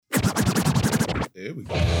Here we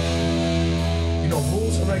go. You know,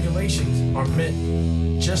 rules and regulations are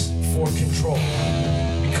meant just for control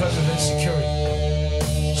because of insecurity.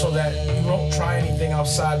 So that you don't try anything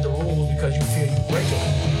outside the rules because you fear you break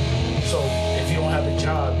them. So if you don't have a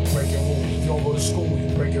job, you break your rules. If you don't go to school,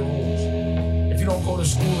 you break your rules. If you don't go to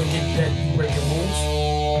school and get that, you break your rules.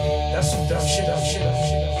 That's some dumb shit.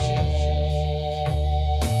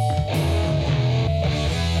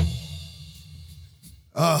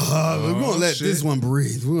 We're gonna let this one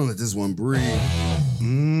breathe. We're gonna let this one breathe. I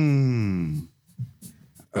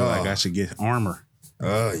feel like I should get armor.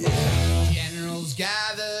 Oh yeah. Generals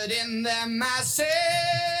gathered in their masses.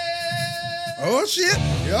 Oh shit.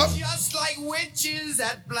 Yep. Just like witches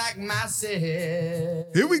at black masses.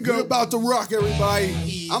 Here we go. We're about to rock,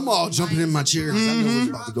 everybody. I'm all jumping in my chair because I know what's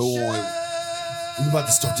about to go on. We're about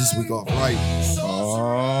to start this week off right.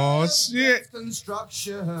 Oh shit.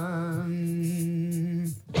 Construction.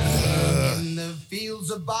 In the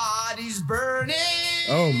fields of bodies burning.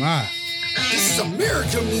 Oh my. This is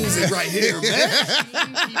American music right here, man.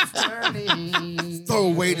 Throw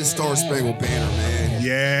away the Star Spangled Banner, man.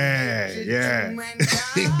 Yeah. Yeah.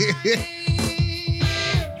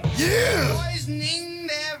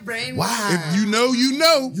 Wow. If you know, you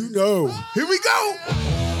know. You know. Here we go.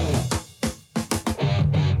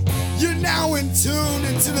 You're now in tune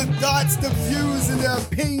into the thoughts, the views, and the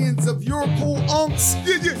opinions of your cool unks.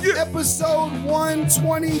 Yeah. Episode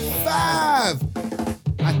 125.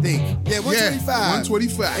 I think. Yeah, 125.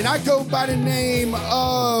 125. And I go by the name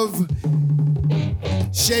of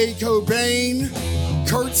Shay Cobain,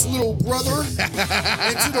 Kurt's little brother.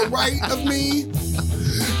 And to the right of me,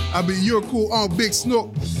 I mean, you're cool on Big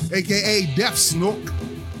Snook, a.k.a. Death Snook.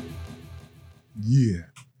 Yeah.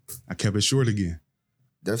 I kept it short again.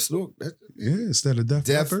 Death Snook. Yeah, instead of Def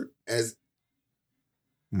Leppard. As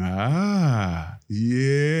yeah.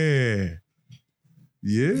 Yeah.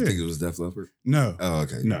 You think it was Def Leppard? No. Oh,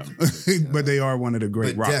 okay. No. But they are one of the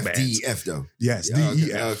great rock Def bands. DEF though. Yes, Yeah,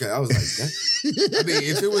 DEF. okay. I was like, I mean,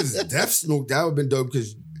 if it was Def Snook, that would have been dope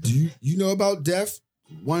because do you know about Def?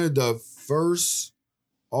 One of the first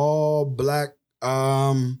all black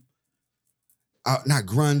not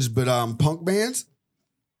grunge, but punk bands.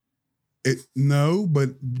 No, but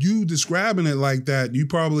you describing it like that, you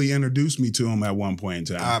probably introduced me to them at one point in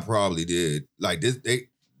time. I probably did. Like this,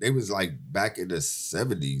 they was like back in the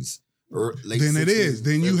 70s or late. Then 60s, it is.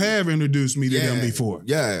 Then you 70s. have introduced me to them before.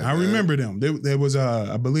 Yeah, I remember them. There was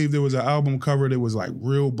I believe there was an album cover that was like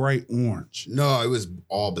real bright orange. No, it was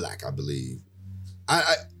all black, I believe. Well,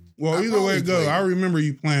 I either way it probably go, played. I remember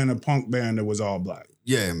you playing a punk band that was all black.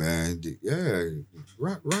 Yeah, man. Yeah,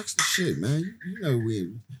 rock's the shit, man. You know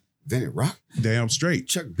we invented rock. Damn straight.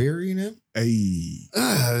 Chuck Berry and them. Hey.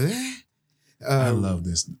 Man. I love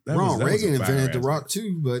this. Ron Reagan a fire invented the ass rock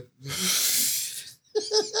too, but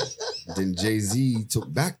then Jay-Z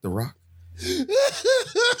took back the rock.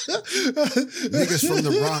 Niggas from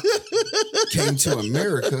the rock came to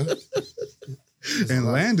America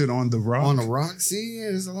and landed on the rock. on the rock. See, yeah,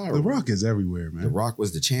 there's a lot of The Rock is everywhere, man. The Rock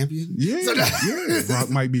was the champion. Yeah, So that- yeah. Rock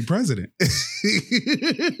might be president.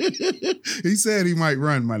 He said he might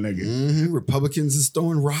run, my nigga. Mhm. Republicans is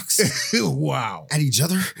throwing rocks Wow. at each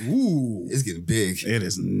other. Ooh. It's getting big. It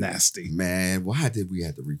is nasty. Man, why did we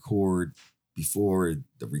have to record before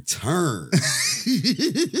the return?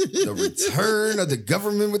 The return of the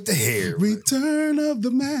government with the hair. Return of the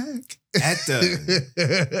Mac. At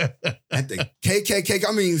the KKK,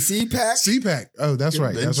 I mean CPAC. CPAC. Oh, that's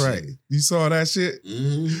right. That's right. Convention. You saw that shit?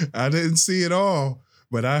 Mhm. I didn't see it all,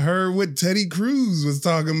 but I heard what Teddy Cruz was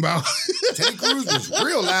talking about. Teddy Cruz was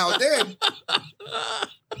real loud then.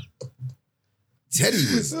 Teddy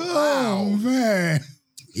was Oh, loud. man.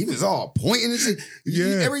 He was all pointing and shit.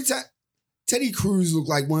 Yeah. Every time. Teddy Cruz looked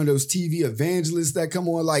like one of those TV evangelists that come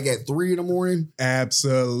on like at 3 a.m.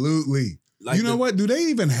 Absolutely. Like you know what? Do they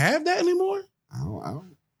even have that anymore? I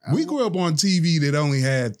don't We know. grew up on TV that only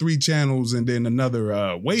had 3 channels and then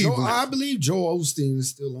another wavelength. I believe Joel Osteen is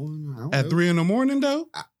still on. I don't At know. 3 a.m, though?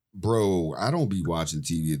 Bro, I don't be watching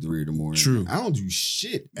TV at 3 a.m. True. I don't do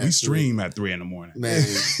shit. At We 3. stream at 3 a.m. Man,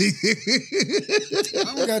 I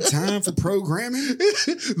don't got time for programming.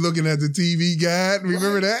 Looking at the TV guide.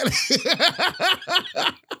 Remember that?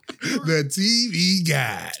 The TV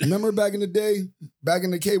guide. Remember back in the day, back in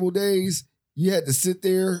the cable days, you had to sit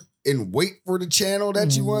there and wait for the channel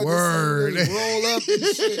that you want Word. to roll up and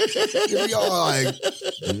shit. And we all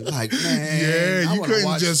like, man. Yeah, I you wanna couldn't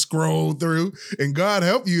watch- just scroll through. And God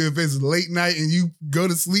help you if it's late night and you go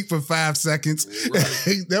to sleep for 5 seconds.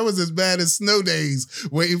 Right. That was as bad as snow days,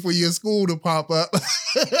 waiting for your school to pop up.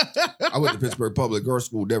 I went to Pittsburgh Public. Our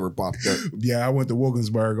school never popped up. Yeah, I went to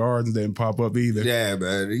Wilkinsburg. Ours didn't pop up either. Yeah,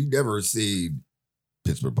 man. You never see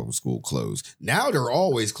Pittsburgh Public School closed. Now they're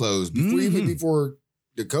always closed. Even before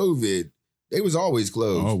the COVID, they was always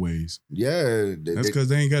closed. Always. Yeah. That's because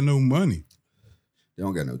they ain't got no money. They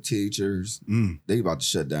don't got no teachers. Mm. They about to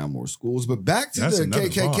shut down more schools. But back to That's the another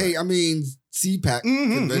KKK, I mean, CPAC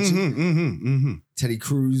convention. Teddy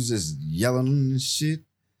Cruz is yelling and shit.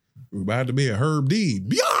 We're about to be a Herb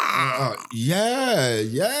Deed.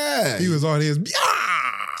 Yeah. He was on his.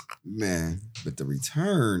 Man, but the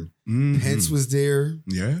return, Mhm. Pence was there.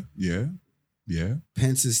 Yeah.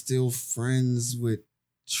 Pence is still friends with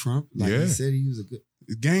Trump. Like Yeah. he said he was a good.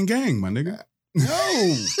 Gang, my nigga. No.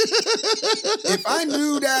 If I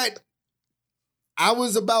knew that I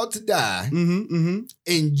was about to die and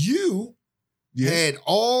you Yeah. had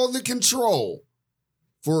all the control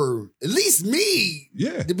for at least me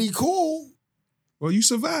Yeah. to be cool, Well, you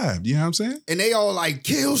survived. You know what I'm saying? and they all like,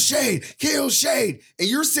 kill Shade. And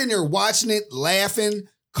you're sitting there watching it, laughing,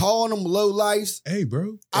 calling them low lives. Hey,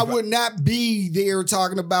 bro. I would not be there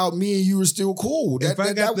talking about me and you were still cool. If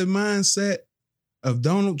I got the mindset of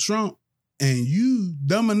Donald Trump and you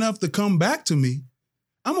dumb enough to come back to me,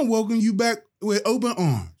 I'm going to welcome you back with open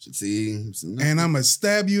arms. See, And I'm going to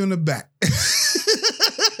stab you in the back.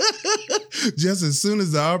 Just as soon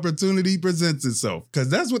as the opportunity presents itself. Because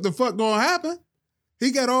that's what the fuck going to happen. He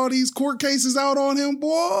got all these court cases out on him.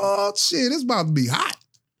 Boy, shit, it's about to be hot.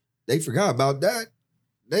 they forgot about that.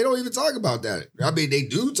 They don't even talk about that. I mean, they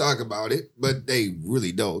do talk about it, but they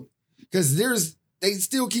really don't. Because they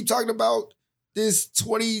still keep talking about this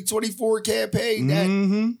 2024 campaign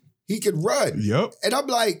that he could run. Yep. And I'm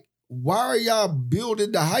like, why are y'all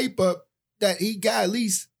building the hype up that he got at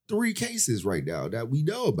least 3 cases right now that we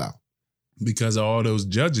know about? Because of all those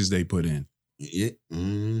judges they put in. Yeah.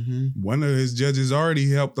 One of his judges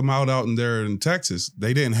already helped them out in there in Texas.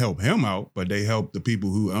 They didn't help him out, but they helped the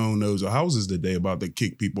people who own those houses that they about to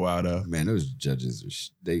kick people out of. Man, those judges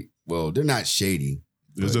are they're not shady.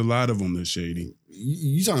 There's a lot of them that's shady.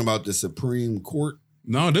 You talking about the Supreme Court?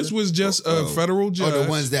 No, this was just a federal judge. Oh, the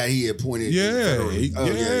ones that he appointed. Yeah.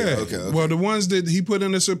 Okay. Well, the ones that he put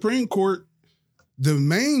in the Supreme Court, the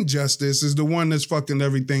main justice is the one that's fucking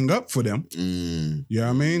everything up for them. You know what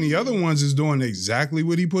I mean? The other ones is doing exactly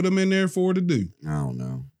what he put them in there for to do. I don't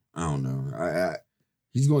know.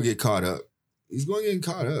 He's going to get caught up. He's going to get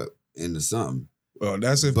caught up into something. Well,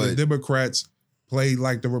 that's if the Democrats play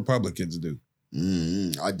like the Republicans do.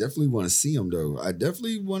 I definitely want to see him, though.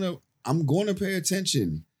 I'm going to pay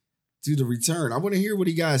attention to the return. I want to hear what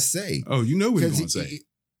he guys say. Oh, you know what he's going to say.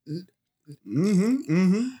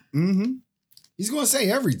 He's going to say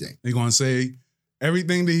everything. They're going to say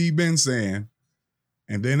everything that he been saying,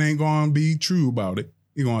 and then ain't going to be true about it.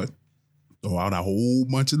 He's going to throw out a whole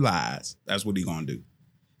bunch of lies. That's what he's going to do.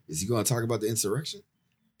 Is he going to talk about the insurrection?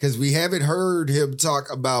 Because we haven't heard him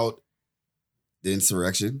talk about the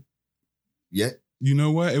insurrection yet. You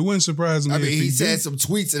know what? It wouldn't surprise me. I mean, if he said some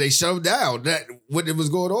tweets and they shut him down. That what was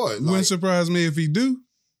going on. It wouldn't surprise me if he do.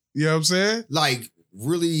 You know what I'm saying? Like,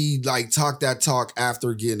 really, like, talk that talk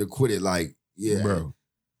after getting acquitted. Like, yeah, Bro.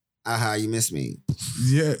 Aha, you miss me.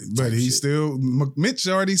 Yeah, but Type he shit. still, Mitch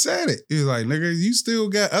already said it. He was like, nigga, you still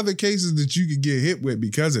got other cases that you could get hit with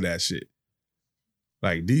because of that shit.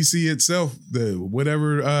 Like DC itself, the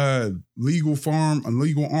whatever legal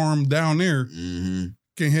arm down there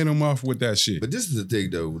can hit him off with that shit. But this is the thing,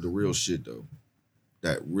 though, the real shit, though,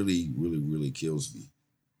 that really, really, really kills me.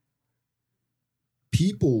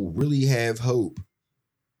 People really have hope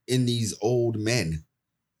in these old men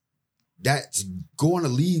that's going to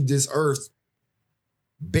leave this earth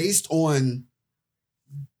based on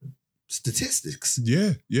statistics.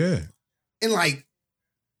 Yeah. In like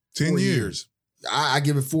 10 4 years. I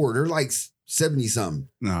give it 4. They're like 70 something.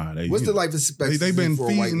 Nah, What's the life expectancy they've been for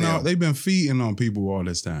a white feeding male? they've been feeding on people all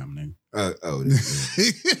this time, nigga.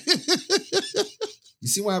 You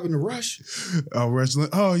see what happened to Rush? Oh, Rush.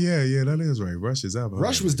 Oh, yeah, that is right. Rush is out.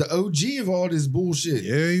 Rush was the OG of all this bullshit.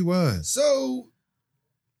 Yeah, he was. So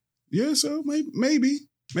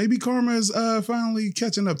maybe karma is finally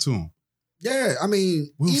catching up to him. yeah, I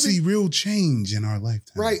mean, We'll see real change in our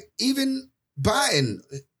lifetime. right. Even Biden,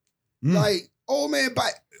 like old man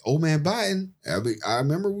Biden. I mean, I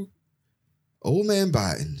remember old man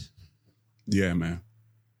Biden. Yeah, man.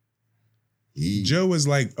 He, Joe is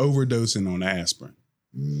like overdosing on aspirin.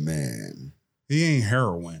 Man, He ain't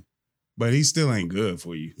heroin, but he still ain't good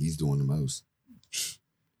for you. he's doing the most.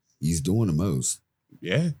 He's doing the most.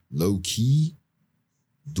 Yeah. Low key,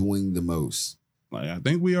 doing the most. Like, I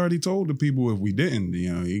think we already told the people if we didn't,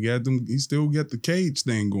 he still got the cage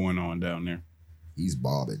thing going on down there. He's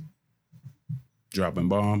bobbing. Dropping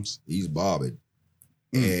bombs. He's bobbing.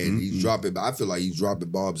 And he's dropping, I feel like he's dropping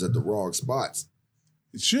bombs at the wrong spots.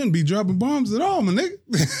 It shouldn't be dropping bombs at all, my nigga.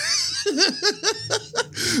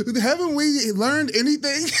 Haven't we learned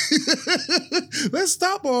anything? Let's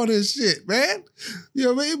stop all this shit, man. You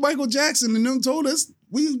know what I mean? Michael Jackson and them told us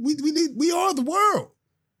we are the world.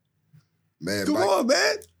 Man, Come on,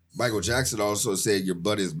 man. Michael Jackson also said your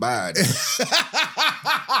butt is mine.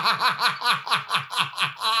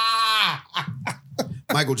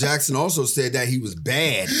 Michael Jackson also said that he was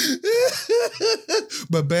bad.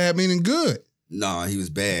 But bad meaning good. Nah, he was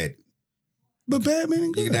bad. But bad meaning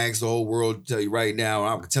You good. can ask the whole world to tell you right now.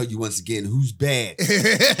 I'm gonna tell you once again who's bad.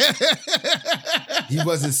 He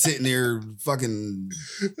wasn't sitting there fucking.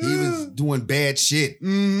 He was doing bad shit,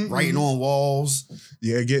 writing on walls,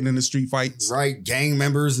 Yeah, getting in the street fights. right? Gang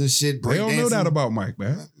members and shit. They don't know that breakdancing. about Mike,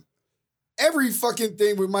 man. Every fucking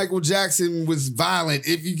thing with Michael Jackson was violent.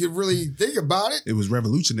 If you could really think about it, It was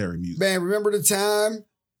revolutionary music. man. Remember the time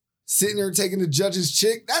sitting there taking the judge's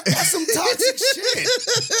chick? That's some toxic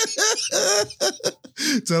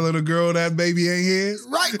shit, Telling a girl that baby ain't his.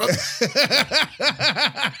 right?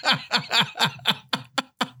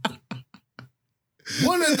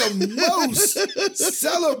 One of the most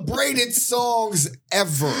celebrated songs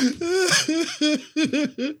ever,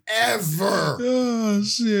 ever Oh,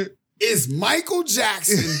 shit. is Michael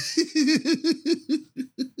Jackson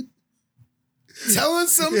telling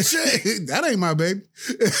some chick. That ain't my baby.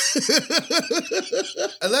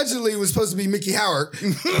 Allegedly, it was supposed to be Mickey Howard,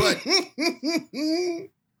 but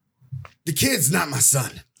the kid's not my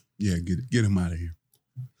son. Yeah, get him out of here.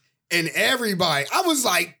 And everybody, I was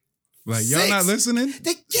like, Like, y'all not listening?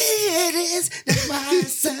 the kid is not my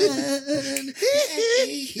son.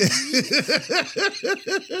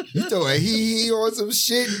 You throw a hee on some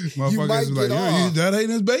shit, you might Motherfuckers get like, off. that ain't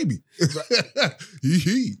his baby.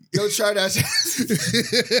 Hee. Go try that.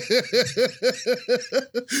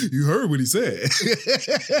 You heard what he said.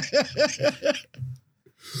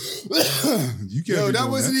 You can't Yo, be that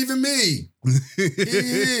doing wasn't even me.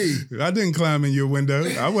 Hee. I didn't climb in your window.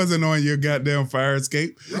 I wasn't on your goddamn fire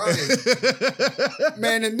escape. Right.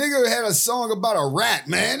 Man, the nigga had a song about a rat,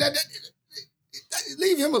 man.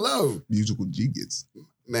 Leave him alone. Musical genius.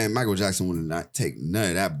 Man, Michael Jackson would not take none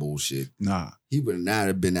of that bullshit. Nah. He would not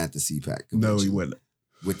have been at the CPAC convention. No, he wouldn't.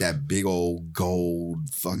 With that big old gold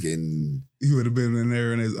fucking... He would have been in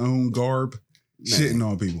there in his own garb, Man. shitting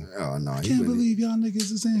on people. Oh, no. I can't believe y'all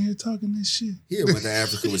niggas is in here talking this shit. He went to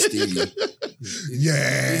Africa with Stevie.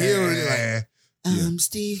 Yeah. He was like, Yeah.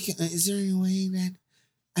 Steve, is there any way that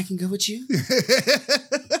I can go with you?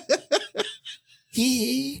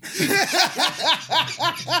 Hee.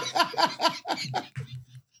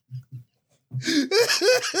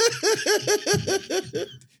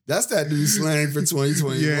 That's that new slang for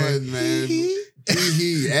 2021, Yeah. man.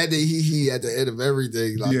 Hee. Add the hee at the end of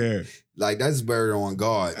everything. Like, Yeah. like that's better on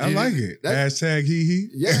God. I like it. That- Hashtag hee.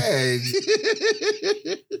 Yeah.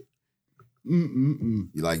 Mm-mm-mm.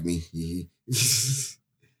 You like me? Hee.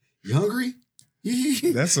 You hungry?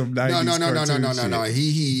 Hee. That's some 90s No. cartoon shit.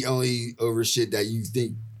 He only over shit that you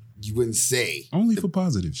think you wouldn't say. Only for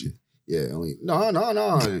positive shit. Yeah, only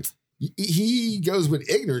no. He goes with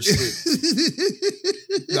ignorant shit.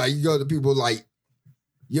 Like you go to people like,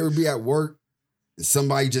 you ever be at work and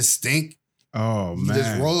somebody just stink? Oh, You man.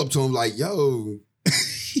 just roll up to him like, yo,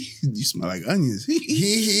 You smell like onions.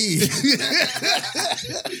 hee.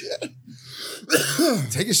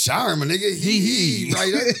 Take a shower, my nigga. Hee.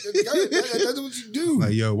 Right? That's what you do.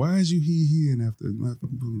 Like, yo, why is you hee-heeing after?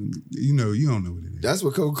 You know, you don't know what it is. That's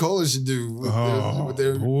what Coca-Cola should do. With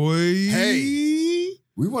their, Boy. Hey.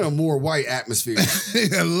 We want a more white atmosphere.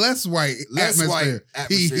 Less white Less atmosphere. white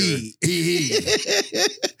atmosphere. Hee.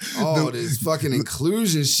 Oh, this fucking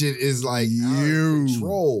inclusion shit is like out of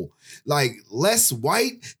control. Like less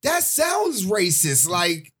white, that sounds racist.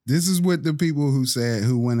 Like This is what the people who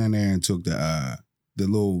went in there and took the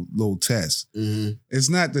little test. It's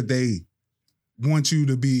not that they want you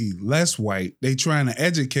to be less white. They trying to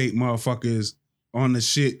educate motherfuckers on the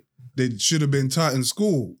shit that should have been taught in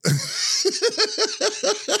school.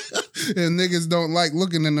 And niggas don't like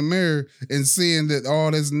looking in the mirror and seeing that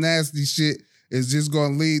all this nasty shit is just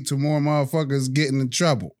gonna lead to more motherfuckers getting in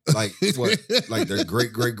trouble. like what? Like their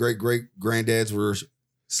great granddads were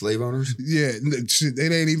slave owners. Yeah, shit, they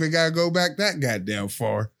ain't even gotta go back that goddamn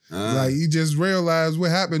far. Like, you just realize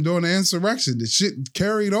what happened during the insurrection. The shit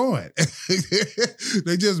carried on.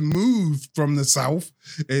 They just moved from the South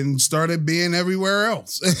and started being everywhere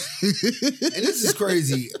else. And this is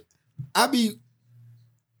crazy. I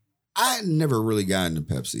never really got into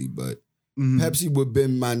Pepsi, but Pepsi would have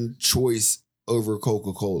been my choice over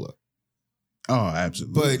Coca-Cola. Oh,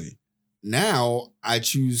 absolutely. But now I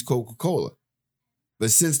choose Coca-Cola.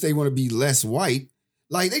 But since they want to be less white,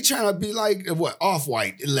 like they trying to be like what,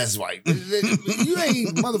 off-white, less white. You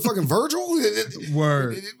ain't motherfucking Virgil.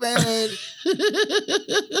 Word. Man.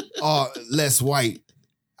 Less white.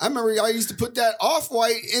 I remember I used to put that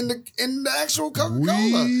off-white in the actual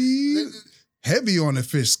Coca-Cola. Heavy on the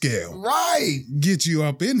fish scale. Right. Get you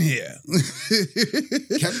up in here.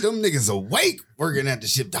 Kept them niggas awake working at the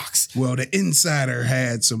ship docks. Well, the Insider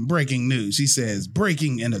had some breaking news. She says,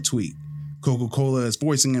 breaking in a tweet. Coca-Cola is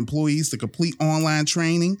forcing employees to complete online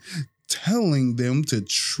training, telling them to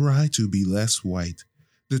try to be less white.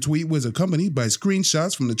 The tweet was accompanied by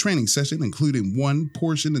screenshots from the training session, including one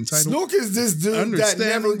portion entitled Snook is this dude that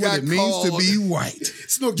never got what it called. means to be white.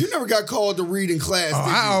 Snook, you never got called to read in class. Oh,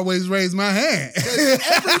 I always raise my hand. Every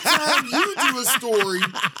time you do a story,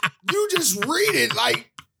 you just read it like,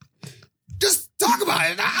 just talk about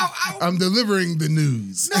it. I'm delivering the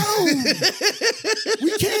news. No,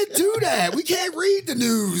 we can't do that. We can't read the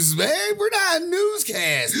news, man. We're not a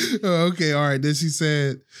newscast. Oh, okay, all right. Then she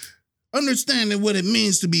said, understanding what it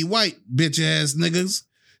means to be white, bitch ass niggas.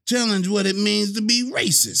 Challenge what it means to be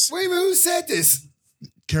racist. Wait a minute, who said this?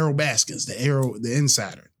 Carol Baskins, the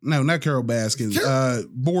Insider. No, not Carol Baskins.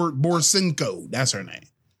 Borsenko, that's her name.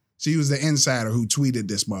 She was the Insider who tweeted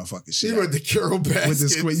this motherfucking shit. She went to Carol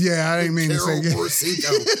Baskins. Yeah, I didn't mean Carol to say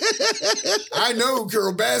Borsenko. I know who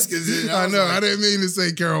Carol Baskins is. I know. I didn't mean to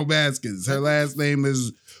say Carol Baskins. Her last name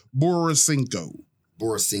is Borsenko.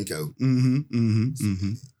 Borsenko.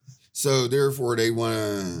 So therefore, they want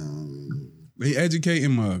to. They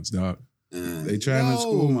educating mugs, dog. They trying to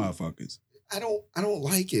school motherfuckers. I don't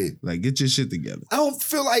like it. Like, get your shit together. I don't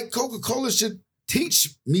feel like Coca-Cola should teach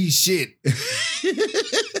me shit.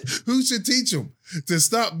 Who should teach them to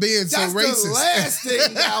stop being so racist? That's the last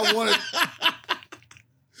thing that I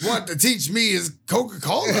want to teach me is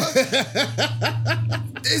Coca-Cola.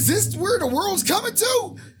 Is this where the world's coming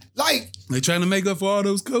to? Like, they trying to make up for all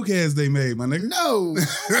those cokeheads they made, my nigga. No,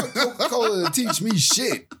 I want Coca-Cola to teach me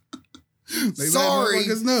shit. Sorry.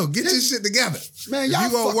 No, get your shit together. Man, if y'all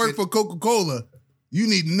you gonna work for Coca-Cola, you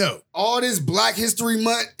need to know. All this Black History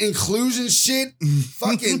Month inclusion shit,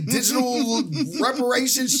 fucking digital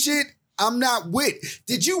reparation shit, I'm not with.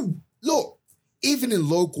 Did you, look, even in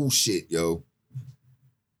local shit, yo,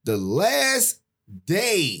 the last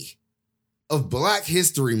day of Black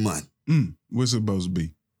History Month. What's it supposed to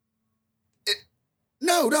be?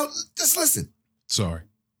 No, just listen. Sorry.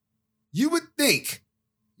 You would think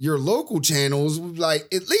your local channels would,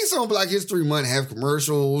 like, at least on Black History Month, have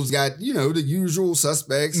commercials, got, the usual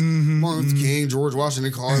suspects, Martin Luther King, George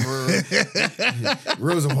Washington Carver,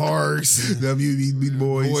 Rosa Parks, WB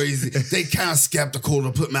boys. They kind of skeptical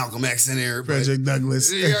to put Malcolm X in there. Frederick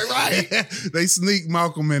Douglass. Yeah, right. They sneak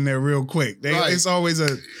Malcolm in there real quick. Right. It's always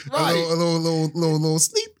a little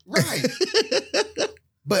sneak. Right.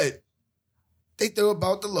 But they throw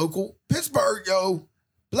about the local Pittsburgh, yo.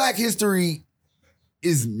 Black history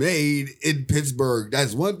is made in Pittsburgh.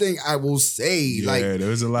 That's one thing I will say. Yeah,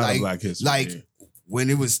 there's a lot of Black history. Like, when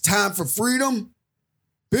it was time for freedom,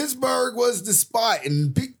 Pittsburgh was the spot.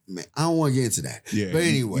 And man, I don't want to get into that. Yeah, but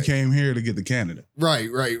anyway. You came here to get to Canada. Right.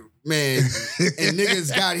 Man, and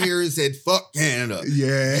niggas got here and said, fuck Canada.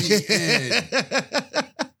 Yeah.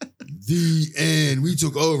 The end. We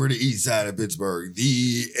took over the east side of Pittsburgh.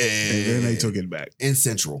 The end. And then they took it back. And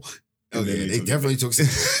Central. Okay, they definitely took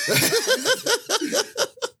Central.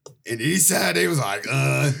 And the east side, they was like,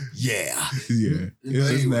 yeah. Yeah.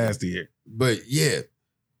 It's nasty here. But yeah,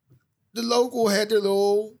 the local had their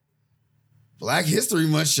little Black History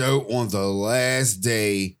Month show on the last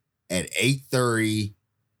day at 8:30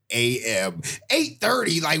 a.m.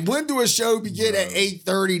 8:30? Like, when do a show begin at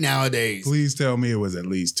 8:30 nowadays? Please tell me it was at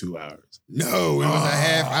least 2 hours. No, it was a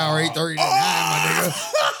half hour, 8:30 to 9, my nigga.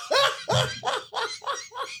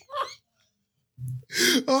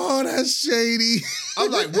 Oh, that's shady. I'm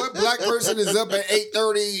like, what black person is up at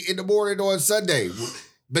 8:30 in the morning on Sunday?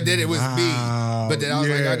 But then it was me. But then I was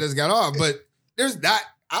like, I just got off. But there's not,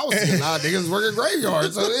 I was seeing a lot of niggas working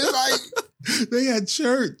graveyard. So it's like, they had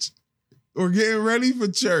church or getting ready for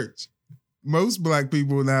church. Most black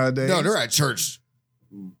people nowadays. No, they're at church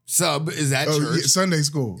sub is at Oh, church. yeah, Sunday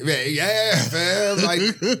school. Yeah, fam. Like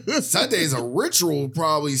Sunday is a ritual,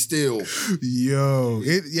 probably still. Yo,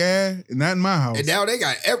 not in my house. And now they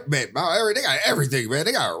got they got everything, man.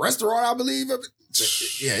 They got a restaurant, I believe.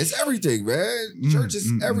 Yeah, it's everything, man. Church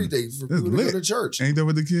is everything for people to go to church. Ain't that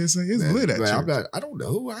what the kids say? It's Man, lit at man, church. I don't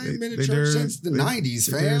know. I ain't been to They church there- since the they- 90s,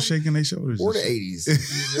 They're fam. shaking their shoulders. Or the and shit.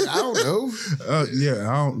 80s. I don't know. I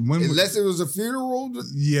don't. Unless it was a funeral.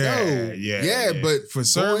 Yeah, No. yeah. But for going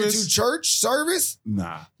to service, church service?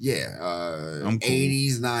 nah, Yeah. I'm cool.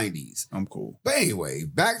 80s, 90s. I'm cool. But anyway,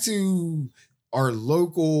 back to our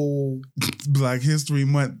local. Black History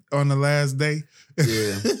Month on the last day.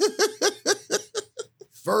 Yeah.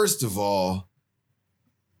 First of all,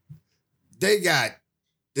 they got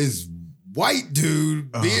this white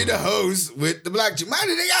dude being the host with the black chick. Mind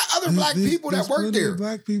you, they got other black people that There's work plenty of there.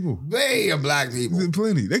 Black people. They are black people. There's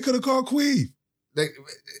plenty. They could have called Queeve. They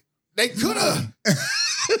could have. They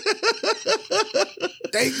could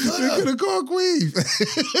They could have. have called Queeve.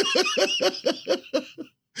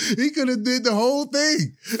 He could have did the whole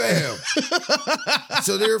thing. Fam.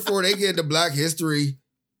 So therefore, they get into Black History.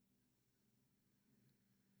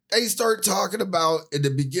 They start talking about in the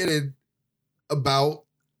beginning about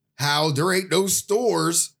how there ain't no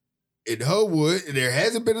stores in Homewood, and there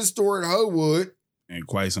hasn't been a store in Homewood In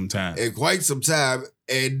quite some time. in quite some time,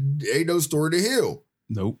 and ain't no store in the Hill.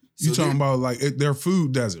 Nope. So You talking they- about like they're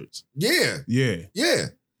food deserts. Yeah, Yeah. yeah.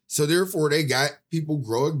 So therefore, they got people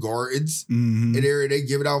growing gardens Mm-hmm. in there, and they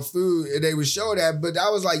giving out food, and they would show that. But I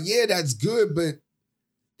was like, yeah, that's good, but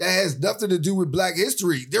that has nothing to do with Black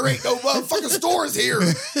History. There ain't no motherfucking stores here,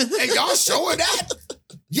 and y'all showing that.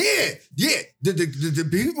 Yeah. The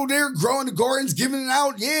people there growing the gardens, giving it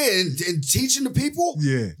out, and teaching the people.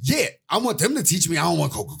 Yeah. Yeah, I want them to teach me. I don't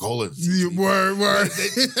want Coca-Cola. Word.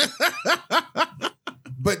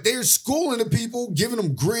 But they're schooling the people, giving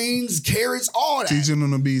them greens, carrots, all that. Teaching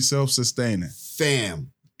them to be self-sustaining.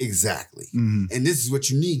 Fam, exactly. Mm-hmm. And this is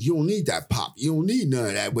what you need. You don't need that pop. You don't need none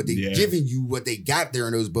of that. But they Yeah. giving you what they got there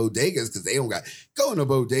in those bodegas because they don't got go in a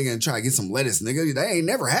bodega and try to get some lettuce, nigga. That ain't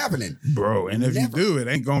never happening. Bro, and if Never. you do, it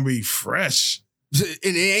ain't gonna be fresh. And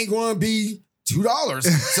it ain't gonna be $2.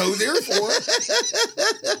 So therefore,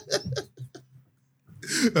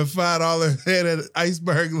 A $5 head of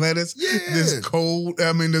iceberg lettuce. Yeah.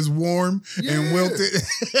 This warm Yeah. and wilted.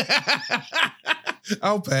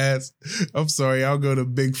 I'll pass. I'm sorry. I'll go to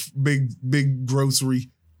big grocery.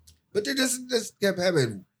 but they just kept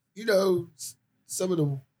having, some of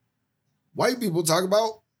the white people talk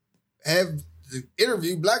about have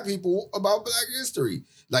interviewed black people about Black history.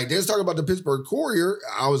 Like they was talking about the Pittsburgh Courier.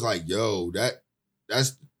 I was like, yo,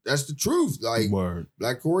 that's the truth. Like Word.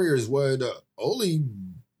 Black Courier is one of the only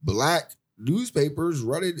black newspapers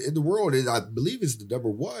running in the world. And I believe it's the number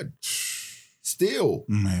one. Still,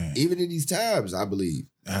 Man, even in these times, I believe.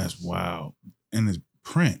 that's wild. And it's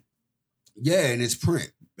print. Yeah, and it's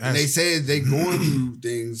print. And they That's, said they going through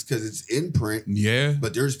things because it's in print, yeah.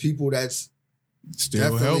 but there's people that's,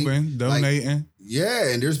 Still definitely, helping, donating. yeah,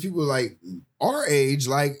 and there's people like our age,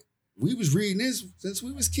 like we was reading this since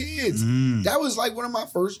we was kids. Mm. That was like one of my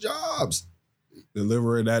first jobs.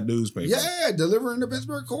 Deliver that newspaper. Yeah, delivering the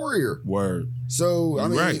Pittsburgh Courier. Word. So, I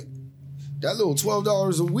mean, Right. that little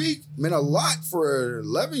 $12 a week meant a lot for an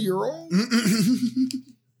 11-year-old.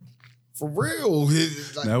 For real.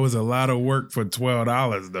 It's like- That was a lot of work for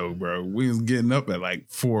 $12 though, bro. We was getting up at like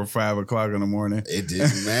 4 or 5 o'clock in the morning. it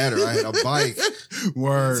didn't matter. I had a bike.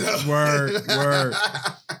 Word.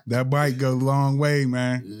 That bike goes a long way,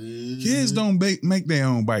 man. Kids don't make their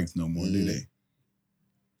own bikes no more, do they?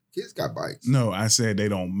 Kids got bikes. No, I said they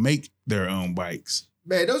don't make their own bikes.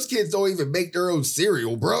 Man, those kids don't even make their own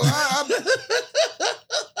cereal, bro.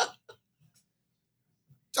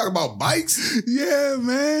 Talk about bikes. Yeah,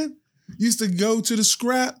 man. Used to go to the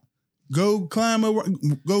scrap, go climb a A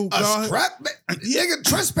scrap? Nigga,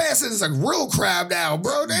 trespassing is a real crime now,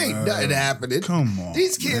 bro. There ain't nothing happening. Come on.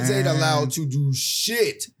 These kids ain't man. allowed to do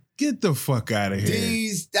shit. Get the fuck out of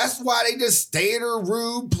here. That's why they just stay in their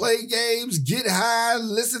room, play games, get high,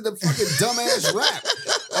 listen to fucking dumbass rap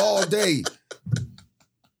all day.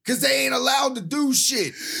 Cause they ain't allowed to do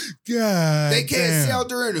shit. God, They can't sit out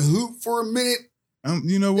there and hoop for a minute.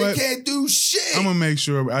 You know They what? can't do shit. I'm gonna make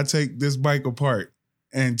sure I take this bike apart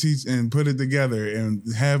and teach and put it together and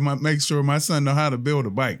make sure my son know how to build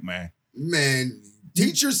a bike, man. Man,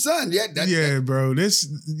 teach your son. Yeah, Bro.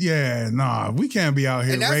 Nah, we can't be out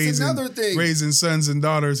here and that's another thing. raising sons and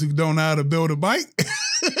daughters who don't know how to build a bike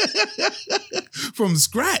from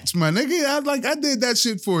scratch, my nigga. I did that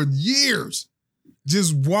shit for years,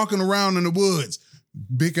 just walking around in the woods.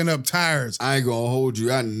 picking up tires. I ain't gonna hold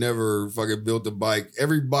you. I never fucking built a bike.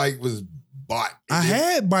 Every bike was bought. I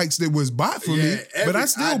had bikes that was bought for me, but I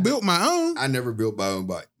still built my own. I never built my own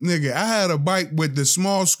bike. Nigga, I had a bike with the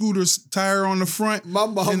small scooter tire on the front My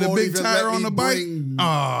mom and the won't big even tire let on me the bike. bring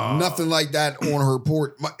Oh. nothing like that on her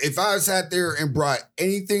porch. If I sat there and brought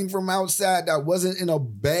anything from outside that wasn't in a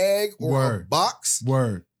bag or a Word. box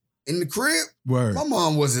Word. in the crib, Word. my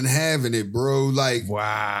mom wasn't having it, bro. Like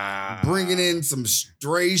Wow. bringing in some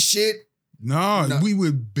stray shit. No, No. we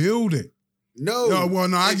would build it. No,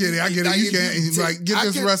 No, I get it. I get it. You can't get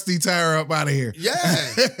this rusty tire up out of here. Yeah.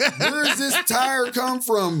 Where does this tire come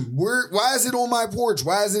from? Why is it on my porch?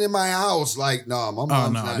 Why is it in my house? Like, no, my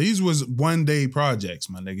mom's not. These was 1 day projects,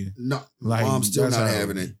 my nigga. No, Like, my mom's still that's not how-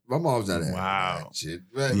 having it. My mom's not having Wow. that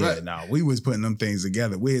shit. We was putting them things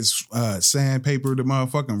together. We had sandpaper the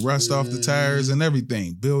motherfucking rust off the tires and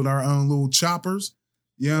everything. Build our own little choppers.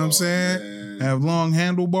 You know what I'm saying? Man. Have long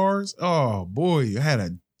handlebars. Oh boy, I had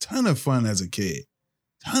a ton of fun as a kid.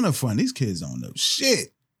 Ton of fun. These kids don't know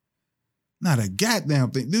shit. Not a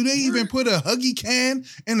goddamn thing. Do they even put a Huggy can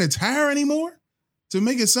in the tire anymore to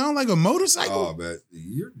make it sound like a motorcycle? Oh, man,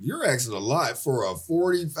 you're asking a lot for a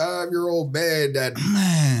 45-year-old man that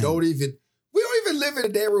Man, we don't even live in a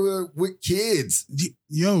neighborhood with kids.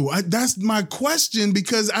 yo, that's my question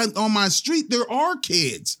because on my street there are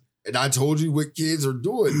kids. And I told you what kids are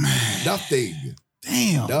doing. Man. Nothing.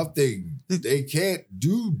 Damn. Nothing. They can't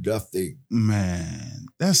do nothing. Man,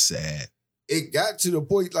 that's sad. It got to the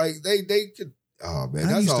point like they could. Oh man,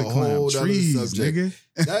 I that's used a to climb whole other trees, subject.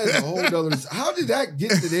 nigga. That is a whole other. How did that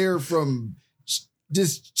get to there from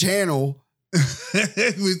this channel?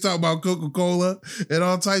 We talk about Coca-Cola and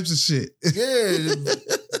all types of shit. Yeah.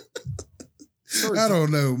 I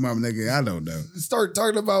don't know, my nigga. I don't know. Start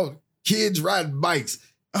talking about kids riding bikes.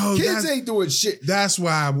 Oh, Kids ain't doing shit. that's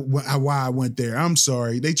why I went there. I'm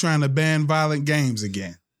sorry. They trying to ban violent games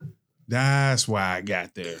again. That's why I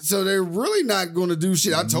got there. So they're really not going to do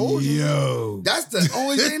shit. I told you. Yo. That's the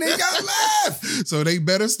only thing they got left. So they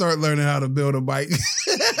better start learning how to build a bike.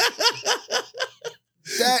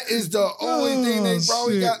 That is the only thing they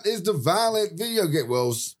probably shit. got is the violent video game.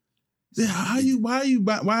 Well,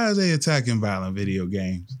 Why are they attacking violent video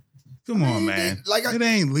games? Come on, man. It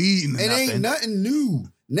ain't leading to it nothing. ain't nothing new.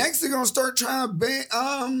 Next, they're gonna start trying to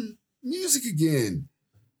ban music again.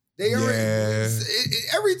 They already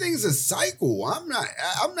everything's a cycle. I'm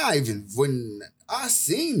not even when I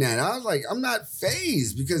seen that, I was like, I'm not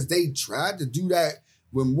phased because they tried to do that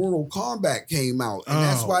when Mortal Kombat came out. And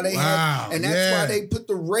that's why they that's why they put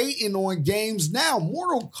the rating on games now.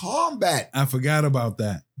 Mortal Kombat I forgot about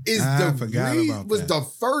that. was the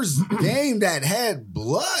first game that had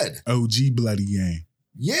blood. OG bloody game.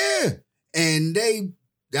 Yeah. And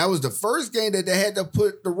that was the first game that they had to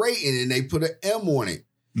put the rating and they put an M on it.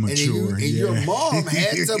 Mature. And your mom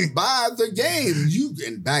had to buy the game.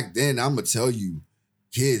 And back then, I'm gonna tell you,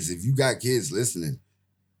 kids, if you got kids listening,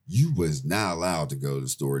 you was not allowed to go to the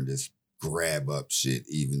store and just grab up shit,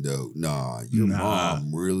 even though your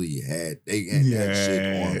mom really had that shit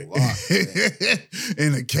on lock.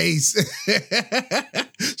 In a case.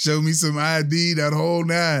 Show me some ID, that whole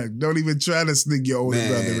nine. Don't even try to sneak your older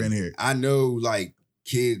brother in here. I know like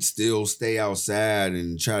kids still stay outside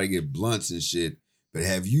and try to get blunts and shit. But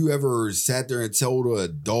have you ever sat there and told an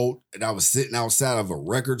adult and I was sitting outside of a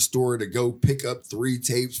record store to go pick up 3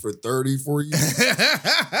 tapes for $30 for you?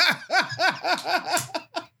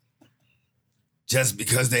 Just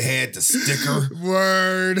because they had the sticker?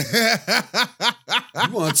 Word.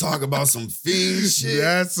 You want to talk about some fiend shit?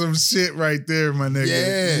 That's some shit right there, my nigga.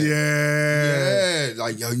 Yeah.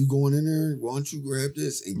 Like, yo, you going in there? Why don't you grab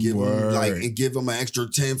this and give them an extra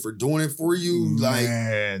 10 for doing it for you?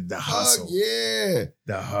 Man, the hustle. Fuck yeah.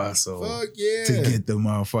 The hustle. Fuck yeah. To get the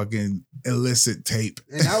motherfucking illicit tape.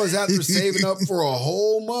 And I was after saving up for a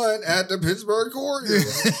whole month at the Pittsburgh Courier.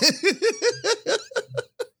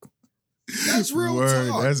 That's real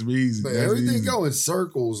talk. That's easy. But everything go in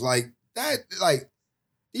circles like that. Like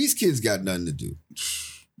these kids got nothing to do.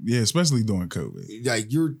 Yeah, especially during COVID. Like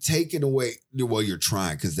you're taking away. Well, you're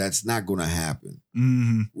trying because that's not going to happen.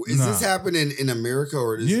 Mm-hmm. Is this happening in America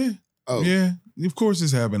or? Oh yeah. Of course,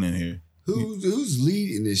 it's happening here. Who's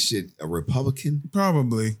leading this shit? A Republican?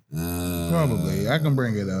 Probably. Probably. I can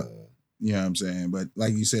bring it up. You know what I'm saying? But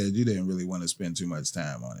like you said, you didn't really want to spend too much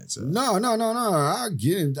time on it. So. No. I'll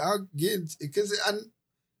get it because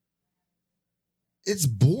it's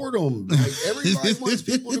boredom. Like everybody wants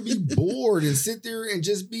people to be bored and sit there and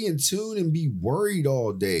just be in tune and be worried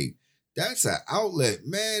all day. That's an outlet,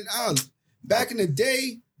 man. Back in the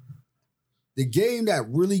day, the game that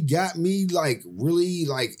really got me really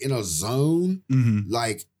in a zone,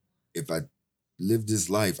 like if I live this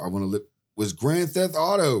life, I want to live, was Grand Theft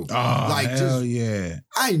Auto. Oh, hell yeah.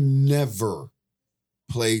 I never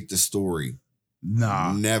played the story.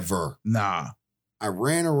 Nah. Never. Nah. I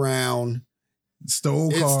ran around.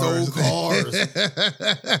 Stole cars.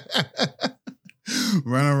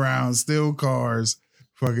 Run around, steal cars,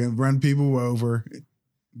 fucking run people over,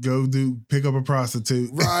 go pick up a prostitute.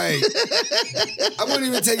 Right. I wouldn't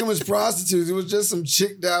even take them as prostitutes. It was just some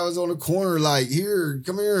chick that was on the corner like, here,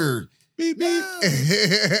 come here. Beep, beep. And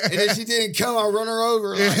if she didn't come, I'd run her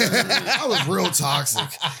over. I was real toxic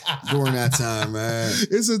during that time, man.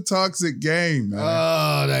 It's a toxic game, man.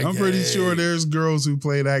 Oh, I'm pretty sure there's girls who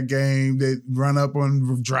play that game that run up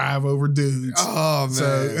on drive over dudes. Oh, man.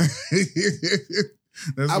 So,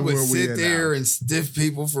 that's I the would world we sit in there now. and stiff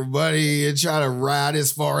people for money and try to ride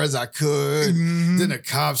as far as I could. Mhm. Then the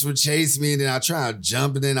cops would chase me, and then I'd try to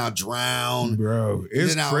jump, and then I'd drown. Bro,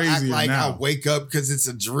 it's then I'll crazy act like now. I wake up because it's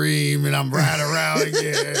a dream, and I'm riding around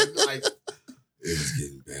again. Like, it's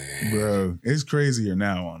getting bad. Bro, it's crazier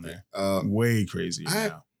now on there. Way crazier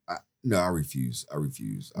now. No, I refuse. I Yeah.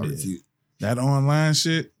 refuse. That online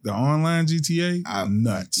shit, the online GTA,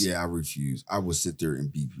 nuts. Yeah, I refuse. I would sit there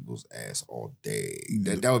and beat people's ass all day.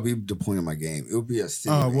 That would be the point of my game. It would be a city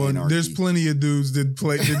of anarchy. There's plenty of dudes that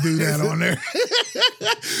do that on there.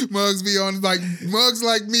 Mugs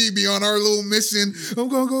like me be on our little mission. I'm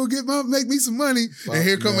gonna go make me some money. Fuck and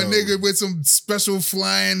here come a no. nigga with some special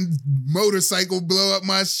flying motorcycle blow up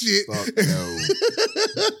my shit. Fuck no.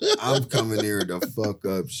 I'm coming here to fuck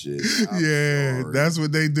up shit. I'm Yeah, sorry. that's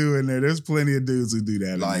what they do in there. There's plenty of dudes who do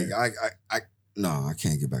that. Like in there. I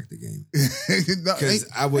can't get back the game No, because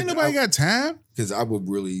ain't nobody got time. Because I would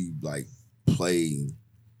really like play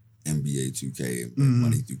NBA 2K and make Mhm.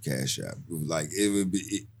 money through Cash App.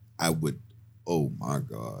 I would. Oh my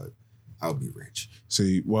god, I would be rich.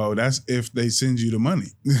 See, well, that's if they send you the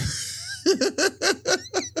money.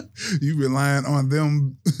 You relying on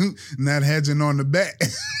them not hedging on the bet.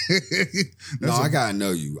 No, I gotta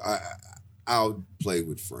know you. I'll play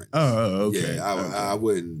with friends. Oh, okay. Yeah, Okay. I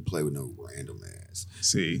wouldn't play with no random ass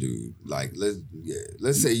See, dude. Like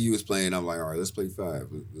let's say you was playing. I'm like, all right, let's play 5.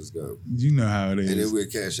 Let's go. you know how it And then is. we'll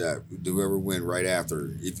Cash App. Whoever win right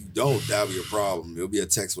after. If you don't, that'll be a problem. It'll be a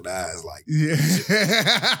text with eyes like. Yeah.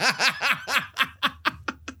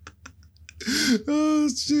 Oh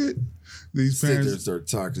shit! These Sit there and parents. start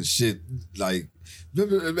talking shit like, man,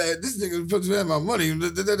 this nigga put my money, and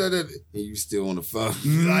you still on the phone.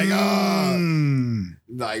 Like,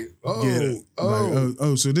 Get it.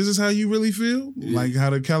 So this is how you really feel? Yeah. Like how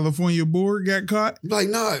the California board got caught Like,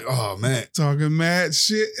 nah, oh man. talking mad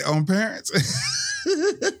shit on parents?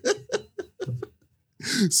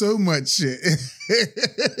 So much shit.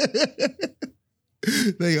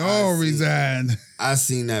 They all see. resigned. I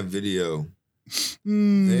seen that video.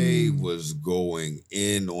 Mm. They was going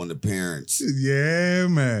in on the parents. Yeah,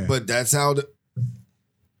 man. But that's the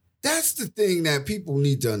thing that people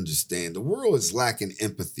need to understand. The world is lacking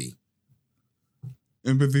empathy.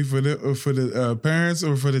 Empathy for the parents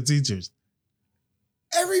or for the teachers?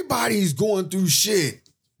 Everybody's going through shit.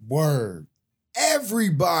 Word.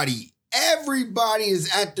 Everybody is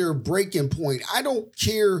at their breaking point. I don't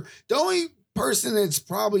care. The only person that's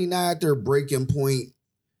probably not at their breaking point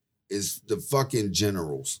is the fucking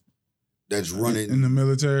generals that's running In the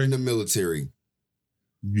military? in the military.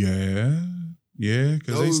 Yeah,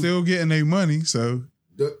 because they Those- still getting their money, so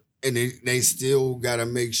And they still got to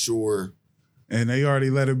make sure. and they already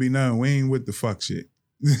let it be known we ain't with the fuck shit.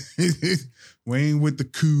 We ain't with the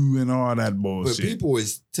coup and all that But bullshit. people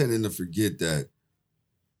is tending to forget that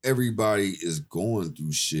everybody is going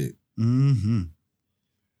through shit. Mm-hmm.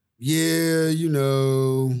 Yeah,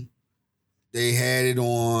 they had it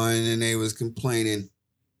on and they was complaining.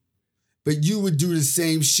 But you would do the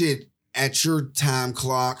same shit at your time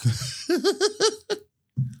clock.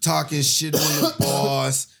 Talking shit on the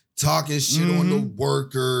boss, talking shit on the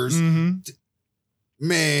workers. Mm-hmm.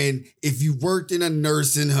 Man, if you worked in a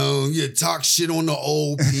nursing home, you talk shit on the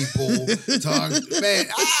old people.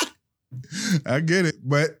 I get it,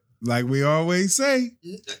 but like we always say,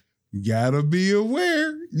 you gotta be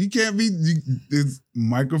aware. You can't be. There's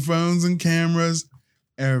microphones and cameras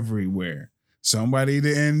everywhere. Somebody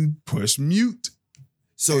didn't push mute,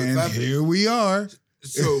 So and here we are.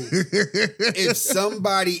 if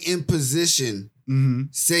somebody in position Mm-hmm.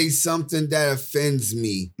 say something that offends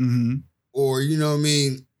me, Mm-hmm. or you know what I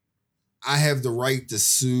mean, I have the right to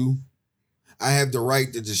sue. I have the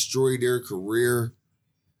right to destroy their career.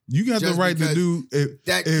 You got the Just right to because do it.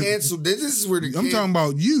 That If- cancel. This is where the I'm talking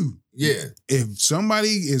about you. Yeah, If somebody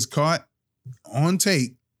is caught on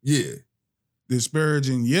tape Yeah.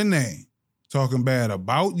 disparaging your name, talking bad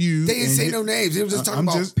about you. They didn't say no names. They were just talking I'm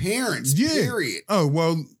about just- parents, Yeah. period. Oh,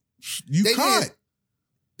 well, you They caught. did.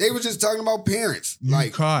 They were just talking about parents. You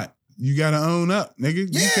Like, caught. You gotta own up, nigga.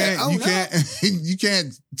 Yeah, you can't. own You can't. You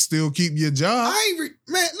can't still keep your job. I ain't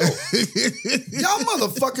man, look, y'all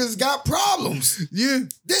motherfuckers got problems. Yeah.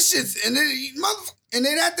 This shit's, and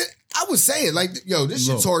then at the, I would say it like, yo, this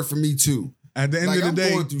shit's Look. hard for me too. At the end Like, of the I'm day,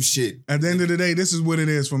 going through shit. at the end of the day, this is what it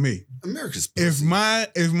is for me. America's If pussy. my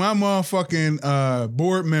motherfucking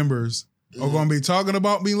board members are Mhm. gonna be talking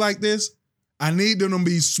about me like this, I need them to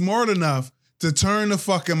be smart enough to turn the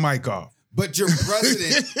fucking mic off. But your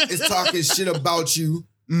president is talking shit about you.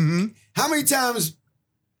 Mm-hmm. How many times?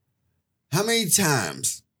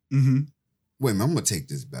 Mm-hmm. Wait a minute, I'm gonna take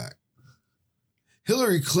this back.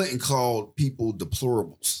 Hillary Clinton called people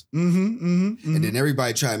deplorables. Mm-hmm. Mm-hmm. And then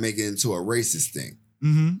everybody tried to make it into a racist thing,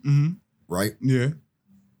 Mm-hmm. Mm-hmm. right? Yeah.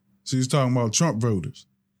 She was talking about Trump voters.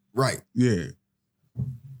 Right. Yeah.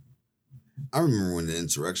 I remember when the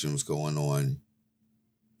insurrection was going on,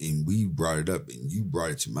 and we brought it up, and you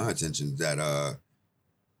brought it to my attention that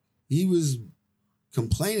he was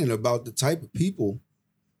complaining about the type of people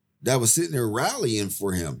that was sitting there rallying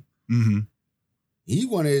for him. Mm-hmm. He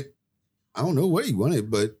wanted, I don't know what he wanted,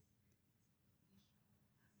 but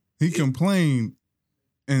He complained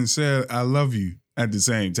and said, "I love you" at the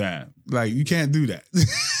same time. Like, you can't do that.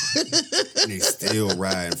 they still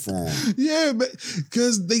riding for him. Yeah, but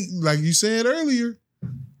because they, like you said earlier,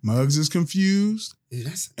 Muggs is confused. Dude,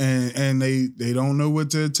 that's And they don't know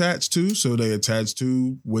what to attach to, so they attach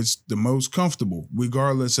to what's the most comfortable,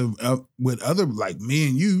 regardless of with other, like me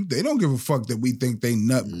and you. They don't give a fuck that we think they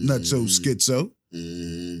nutso schizo.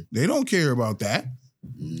 mm, They don't care about that. mm,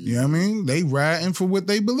 You know what I mean? They riding for what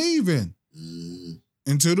they believe in mm.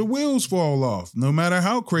 until the wheels fall off. No matter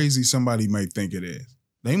how crazy somebody might think it is,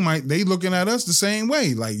 they looking at us the same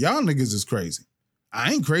way. Like, y'all niggas is crazy.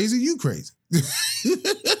 I ain't crazy. You crazy.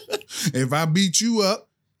 If I beat you up,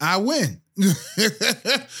 I win.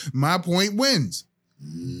 My point wins.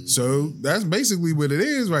 So that's basically what it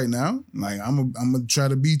is right now. Like, I'm gonna try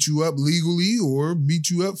to beat you up legally or beat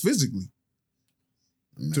you up physically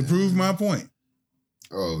to Man. prove my point.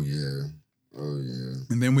 Oh yeah.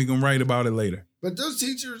 And then we can write about it later. But those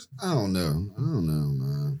teachers, I don't know,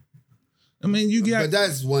 man. I mean, you got. But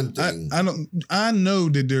that's one thing. I know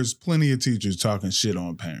that there's plenty of teachers talking shit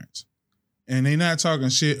on parents. And they're not talking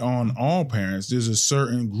shit on all parents. There's a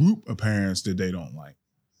certain group of parents that they don't like.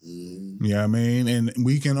 Mm, You know what I mean? And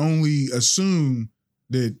we can only assume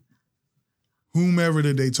that whomever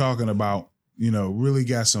that they talking about, really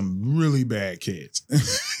got some really bad kids.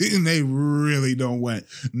 And they really don't want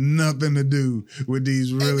nothing to do with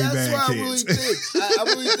these really and that's bad what kids. I really think. I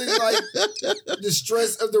really think like the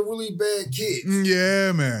stress of the really bad kids.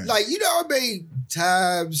 Yeah, man. Like, you know how many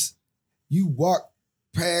times you walk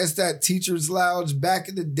past that teacher's lounge back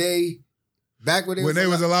in the day, back when When they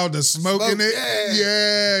was allowed to smoke in it. yeah.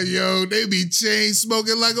 Yeah, yo, they be chain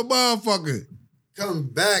smoking like a motherfucker. come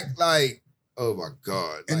back like, oh my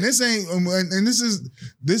God. And Like, this ain't, and this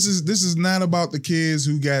is not about the kids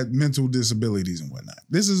who got mental disabilities and whatnot.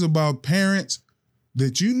 This is about parents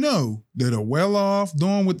that that are well off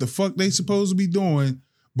doing what the fuck they supposed to be doing,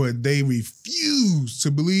 but they refuse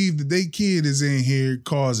to believe that their kid is in here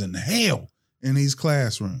causing hell in these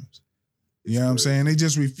classrooms. You know what I'm saying? They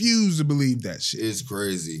just refuse to believe that shit. it's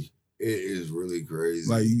crazy. It is really crazy.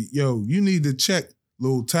 Like, yo, you need to check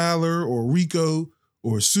little Tyler or Rico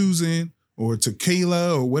or Susan or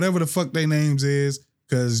Tequila or whatever the fuck their names is,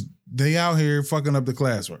 because they out here fucking up the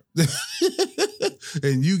classwork.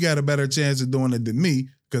 And you got a better chance of doing it than me,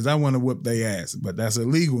 because I want to whip their ass. But that's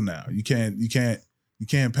illegal now. You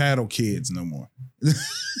can't paddle kids no more.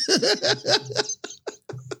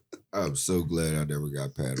 I'm so glad I never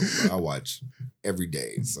got paddled. I watch every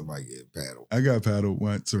day somebody get paddled. I got paddled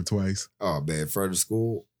once or twice. Oh man, in front of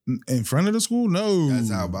school. In front of the school? No.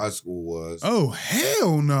 That's how my school was. Oh,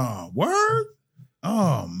 hell no. Word?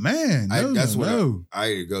 Oh, man. That's when no. I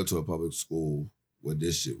had to go to a public school when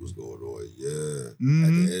this shit was going on. Yeah. Mhm. At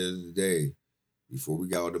the end of the day, before we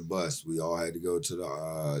got on the bus, we all had to go to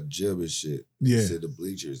the gym and shit. Yeah. Sit in the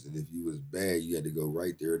bleachers. And if you was bad, you had to go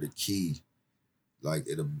right there in the key, like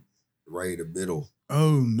right in the middle.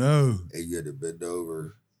 Oh, no. And you had to bend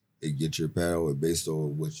over and get your paddle. And based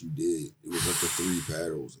on what you did, it was up to 3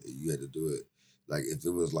 paddles. And you had to do it. Like if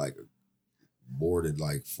it was like more than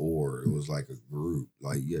like 4, it was like a group.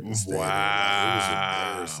 Like you had to stand there.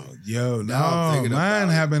 Like, it was embarrassing. Yo, Now I'm no, thinking mine about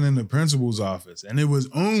it. happened in the principal's office, and it was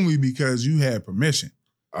only because you had permission.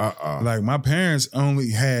 Like, my parents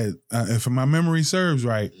only had, if my memory serves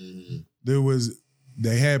right, Mhm.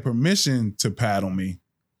 they had permission to paddle me,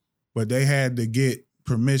 but they had to get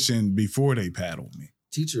permission before they paddled me.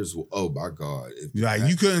 Teachers will, oh my God. Like,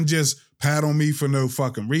 you couldn't just paddle me for no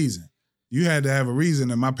fucking reason. You had to have a reason,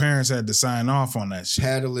 and my parents had to sign off on that shit.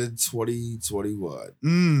 Paddling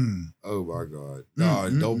 2021. Oh my God. No,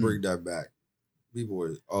 don't bring that back. People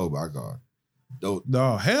were, oh my God. Don't.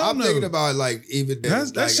 No, hell I'm no. thinking about like even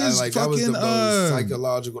That's like, just that fucking, was the most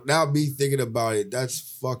psychological. Now me thinking about it,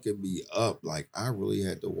 that's fucking me up. Like I really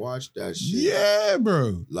had to watch that shit. Yeah,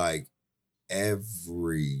 bro. Like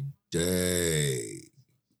every day.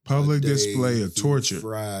 Public Monday display of through torture.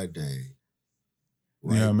 Friday.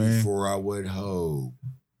 Right Yeah, man. before I went home.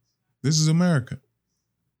 This is America.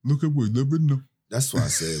 Look at what we living now. That's what I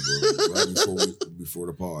said, bro. Right before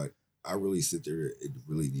the pod. I really sit there and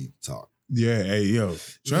really need to talk. Yeah, hey, yo.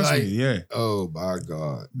 Trust Like, me, yeah. Oh my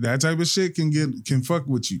God. That type of shit can fuck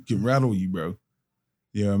with you, can rattle you, bro.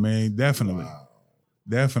 You know what I mean? Definitely. Wow.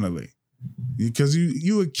 Definitely. Because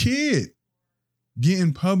you a kid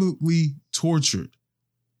getting publicly tortured.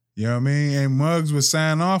 You know what I mean? And Muggs would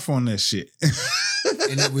sign off on that shit.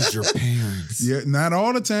 And it was your parents. Yeah, not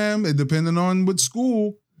all the time. It depending on what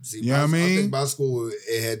school. See, You know what I mean? I think my school,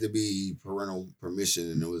 it had to be parental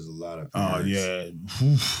permission, and there was a lot of Oh, parents.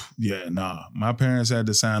 yeah. Yeah, nah. My parents had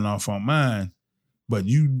to sign off on mine, but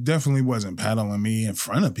you definitely wasn't paddling me in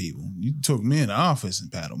front of people. You took me in the office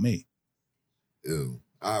and paddled me. Ew.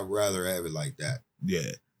 I'd rather have it like that.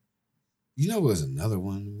 Yeah. You know, there's another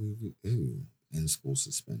one. In school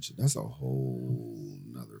suspension. That's a whole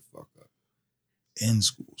nother fuck up. In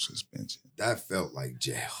school suspension. That felt like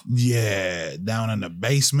jail. Yeah. Down in the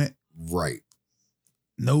basement. Right.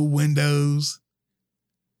 No windows.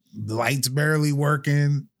 Lights barely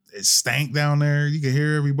working. It stank down there. You could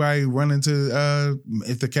hear everybody running to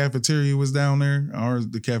if the cafeteria was down there or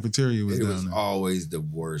the cafeteria was It down was there. always the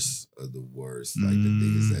worst of the worst. Like the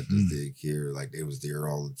niggas that just didn't care. Like they was there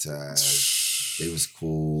all the time. They was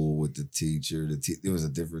cool with the teacher. It was a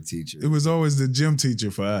different teacher. It was always the gym teacher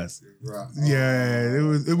for us. Right. Yeah,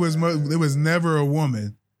 it was never a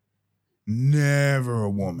woman. Never a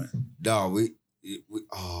woman. No, we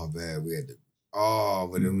oh man, we had to. Oh,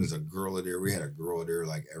 but there was a girl in there. We had a girl in there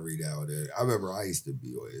like every now and then. I remember I used to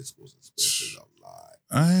be on in school suspension a lot.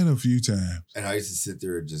 I had a few times. And I used to sit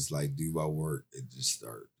there and just like do my work and just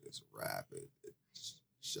start just rapping and just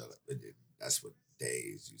shut up. And then that's what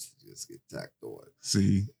days used to just get tacked on.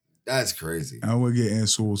 See, That's crazy. I would get in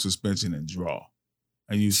school suspension and draw.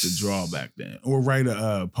 I used to draw back then, or write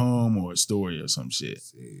a poem or a story or some shit.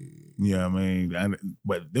 See. You know what I mean?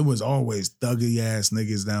 But there was always thuggy ass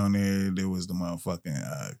niggas down there. There was the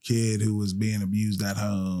motherfucking kid who was being abused at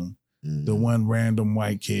home. Mhm. The one random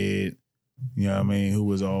white kid, you know what I mean, who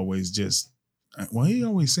was always just, well, he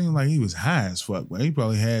always seemed like he was high as fuck, but he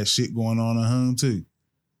probably had shit going on at home too.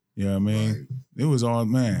 You know what I mean? Right. It was all,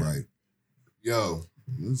 man. Right. Yo,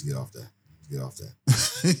 let's get off that. Get off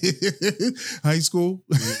that. High school?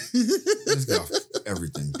 Let's get off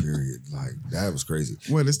everything, period. Like, that was crazy.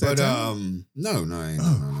 What, it's that But, time? no.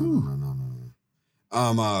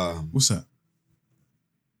 What's up?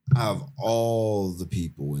 Out of all the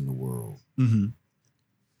people in the world, Mm-hmm.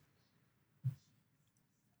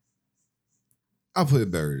 I'll put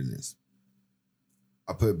it better than this.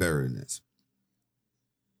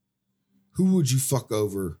 Who would you fuck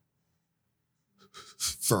over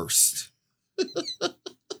first?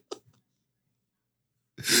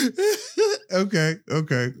 Okay.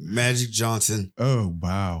 Magic Johnson Oh,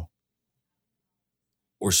 wow.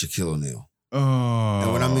 or Shaquille O'Neal? Oh.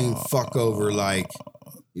 And when I mean fuck over, like,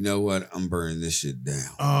 you know what? I'm burning this shit down.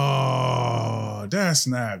 Oh, that's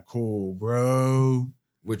not cool, bro.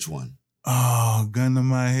 Which one? Oh, gun to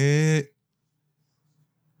my head.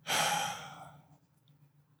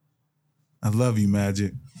 I love you,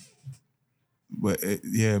 Magic. But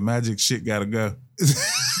yeah, Magic shit gotta go.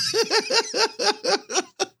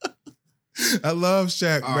 I love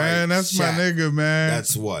Shaq, All man. right, That's Shaq. my nigga, man.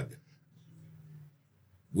 That's one.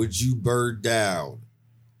 Would you burn down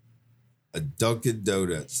a Dunkin'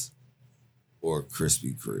 Donuts or a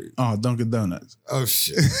Krispy Kreme? Oh, Dunkin' Donuts. Oh,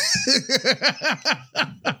 shit.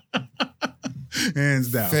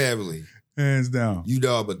 Hands down. Family. Hands down. You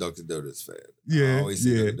know I'm a Dunkin' Donuts fan. Yeah, I always say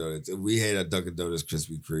yeah. Dunkin' Donuts. And we had a Dunkin' Donuts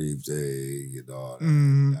Krispy Kreme thing and all that.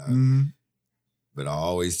 Mm-hmm. But I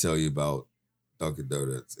always tell you about Dunkin'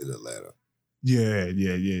 Donuts in Atlanta. Yeah.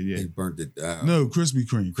 They burnt it down. No, Krispy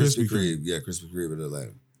Kreme. Krispy Kreme. Yeah, Krispy Kreme in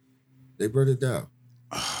Atlanta. They burnt it down.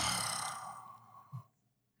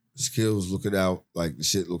 Skills looking out like the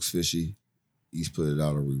shit looks fishy. He's putting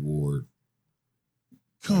out a reward.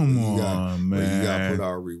 Come Like, you on, But man. you gotta put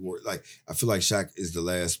our reward. Like, I feel like Shaq is the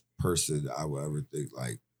last person I would ever think,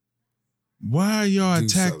 like, Why are y'all do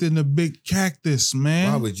attacked something. in the big cactus,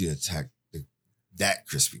 man? why would you attack that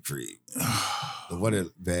Krispy Kreme? The one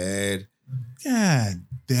that bad. God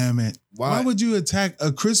damn it. Why would you attack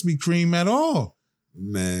a Krispy Kreme at all?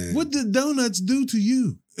 Man, What did donuts do to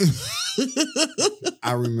you?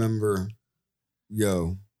 I remember,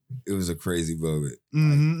 it was a crazy moment.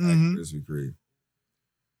 Mhm, Like Krispy Kreme.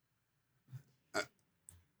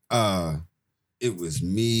 It was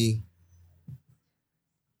me.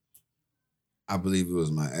 I believe it was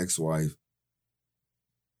my ex-wife.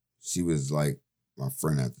 She was like my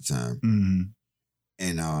friend at the time. mhm.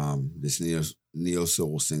 And this neo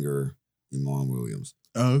soul singer, Iman Williams.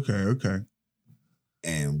 Oh, okay.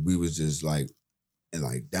 And we was just like, and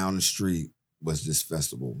like down the street was this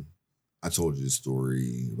festival. I told you the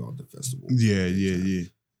story about the festival. Yeah.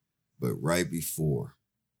 But right before,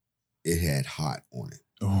 it had Hot on it.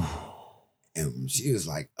 Oh, And she was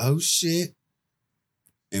like, oh shit.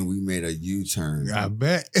 And we made a U-turn I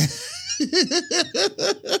bet.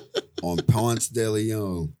 on Ponce de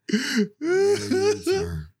Leon. Made a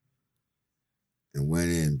U-turn and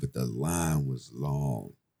went in, but the line was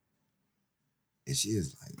long. And she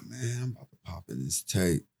was like, man, I'm about to pop in this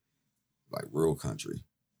tape. Like real country.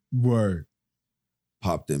 Word.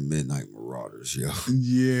 Popped in Midnight Marauders, yo.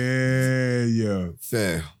 Yeah.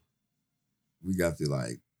 Fair. We got to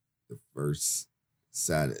like the first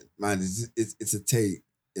Saturday. Mind, it's a tape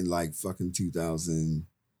in like fucking 2009,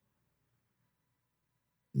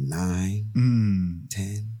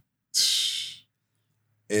 10.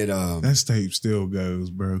 It That tape still goes,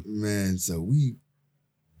 bro. man,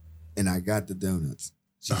 and I got the donuts.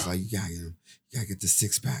 She's like, you gotta get them. You gotta get the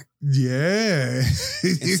 6-pack. Yeah.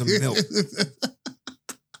 And some milk.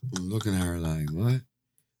 I'm looking at her like, what?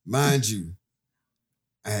 Mind you,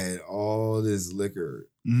 I had all this liquor,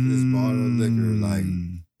 this bottle of liquor. Like,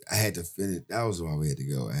 I had to finish. That was why we had to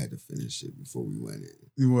go. I had to finish it before we went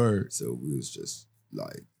in. Word. So we was just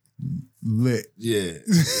like, Lit. yeah, it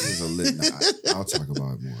was a lit night. I'll talk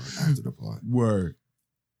about it more after the part. Word.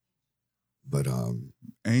 But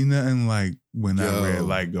Ain't nothing like when that Yo. red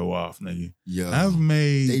light go off, nigga. yo, I've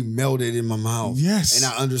made they melted in my mouth. yes, And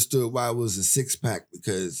I understood why it was a 6-pack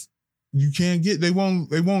because you can't get. They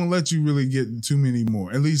won't let you really get too many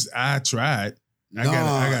more. At least I tried. I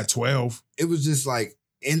got 12. It was just like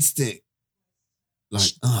instant.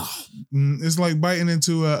 Like, It's like biting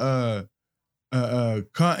into a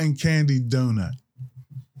cotton candy donut.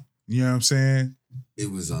 You know what I'm saying? it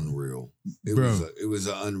was unreal. It Bro. was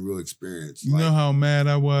an unreal experience. You know how mad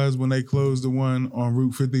I was when they closed the one on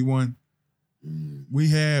Route 51? We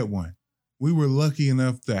had one. We were lucky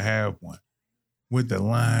enough to have one with the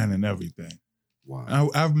line and everything. Wow.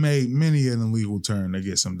 I've made many an illegal turn to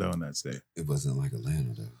get some donuts there. It wasn't like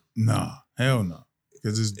Atlanta though. Nah, hell no.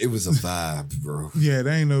 Because It was a vibe, bro. yeah,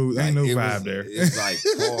 there ain't no Like, it vibe was- there. It's like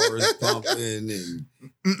cars pumping and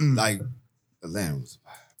like Atlanta was a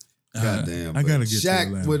vibe. Goddamn. I but gotta get to Shaq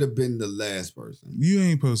Atlanta. would have been the last person. You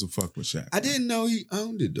ain't supposed to fuck with Shaq. I didn't know he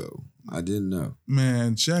owned it though. I didn't know.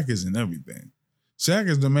 Man, Shaq is in everything. Shaq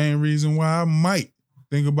is the main reason why I might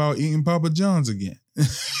think about eating Papa John's again.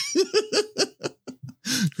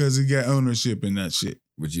 Because he got ownership in that shit.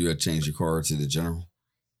 Would you have changed your car to the General?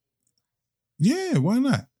 Yeah, why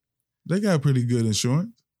not? They got pretty good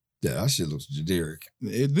insurance. Yeah, that shit looks generic.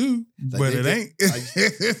 It do, Like but they it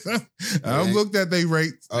ain't. I've ain't? looked at they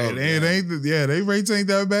rates. Oh, it ain't, God. they rates ain't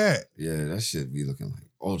that bad. Yeah, that shit be looking like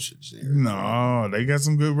ultra generic. No, they got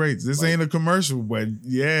some good rates. This Like- ain't a commercial, but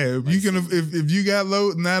yeah, if Like you can, some- if you got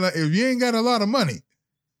low, if you ain't got a lot of money,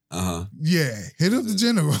 Uh-huh. yeah, hit up the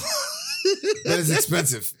General. But it's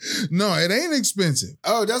expensive. No, it ain't expensive.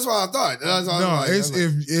 Oh, that's what I thought. That's what I No, was like, it's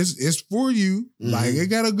that's like- it's for you. Mhm. Like it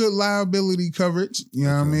got a good liability coverage. You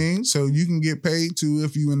know what I Okay. mean? So you can get paid too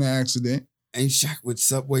if you in an accident. Ain't Shaq with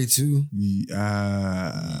Subway too?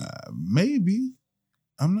 Maybe.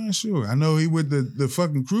 I'm not sure. I know he with the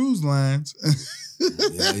fucking cruise lines.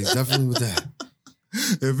 Yeah, he's definitely with that.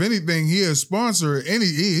 If anything, he a sponsor.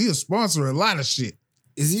 He a sponsor a lot of shit.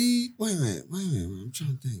 Is he? Wait a minute. I'm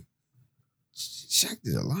trying to think. Shaq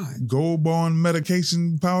did a lot. Gold Bond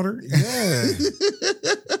medication powder. Yeah.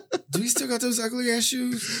 Do he still got those ugly ass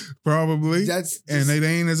shoes? Probably. That's and they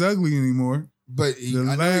ain't as ugly anymore. But he,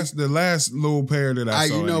 The last little pair that I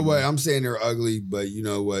saw. you know anyway. what? I'm saying they're ugly, but you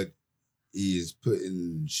know what? He is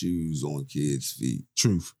putting shoes on kids' feet.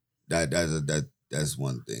 Truth. That's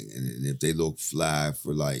one thing. And if they look fly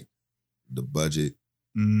for like the budget,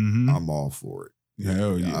 Mm-hmm. I'm all for it.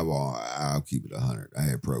 Hell yeah. I'll keep it 100. I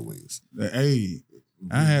had Pro Wings. Hey,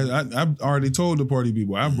 I already told the party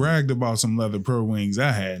people, I bragged about some leather Pro Wings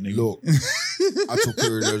I had, nigga. Look, I took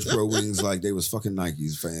care of those Pro Wings like they was fucking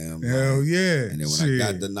Nikes, fam. Hell yeah. And then when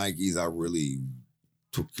I got the Nikes, I really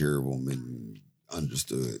took care of them and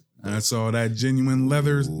understood. I saw that genuine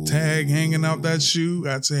leather tag hanging out that shoe.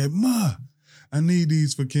 I said, Ma, I need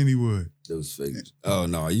these for Kennywood. Those fake. Oh,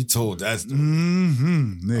 no, you told that story.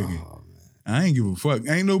 Nigga. Oh, man. I ain't give a fuck.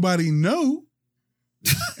 Ain't nobody know.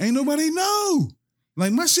 Ain't nobody know.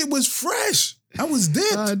 Like, my shit was fresh. I was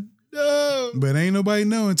dipped. But ain't nobody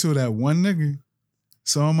know until that one nigga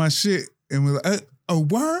saw my shit and was like, a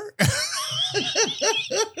word?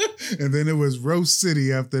 And then it was Roast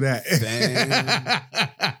City after that.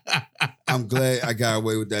 I'm glad I got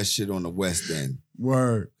away with that shit on the West End.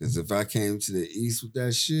 Word. Because if I came to the East with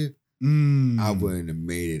that shit, I wouldn't have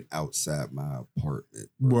made it outside my apartment.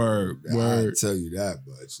 Bro. Word. I'll tell you that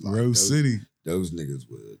much. Like, Roast City. Those niggas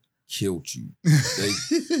would have killed you.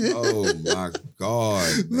 Oh my God.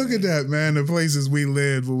 Man. Look at that, man. The places we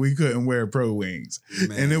lived where we couldn't wear Pro Wings.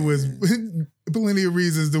 Man. And it was plenty of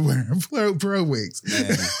reasons to wear Pro Wings.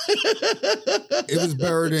 Man. It was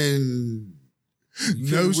better than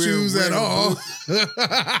no shoes at all. You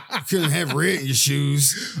couldn't have red in your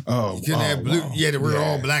shoes. Oh, you couldn't have blue. You had to wear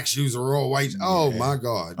all black shoes or all white. Oh my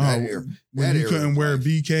God. You couldn't wear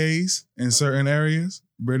BKs in certain areas,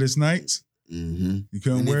 British Knights. Mm-hmm. You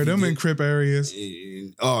couldn't wear them in Crip areas.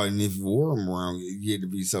 And if you wore them around, you had to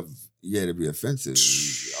be something. You had to be offensive.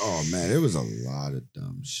 Oh man, there was a lot of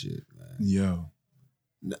dumb shit, man. Yo,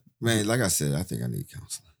 man, like I said, I think I need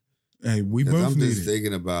counseling. Hey, we both need it. I'm just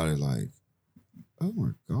thinking about it, like, oh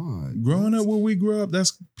my God. Growing up where we grew up,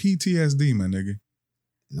 that's PTSD, my nigga.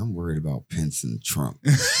 And I'm worried about Pence and Trump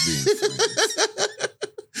being friends.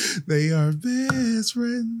 They are best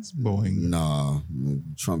friends. Boing. Nah,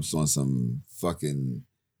 Trump's on some fucking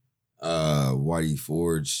Whitey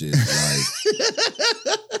Ford shit. Like,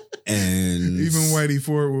 and even Whitey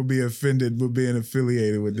Ford will be offended with being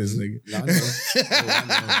affiliated with this nigga. I know.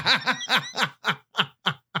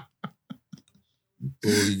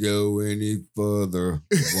 Before you go any further,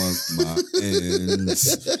 want my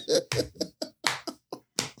ends.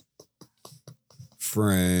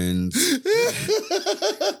 Friends.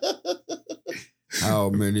 How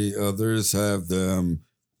many others have them?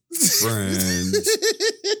 Friends.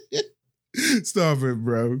 Stop it,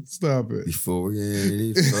 bro. Stop it. Before we get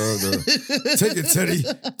any further. Take it, Teddy.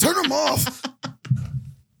 Turn them off.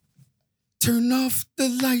 Turn off the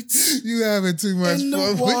lights. You having too much and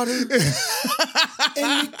fun. The water.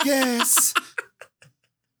 And the gas.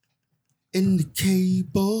 And the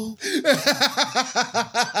cable.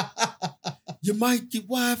 You might get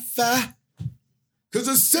Wi-Fi. Cause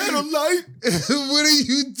it's satellite. What are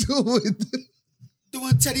you doing?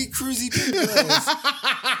 Doing Teddy Cruzy videos.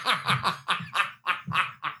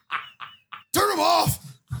 Turn them off.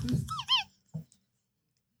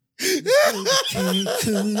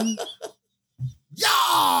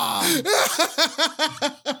 Yeah.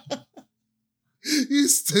 You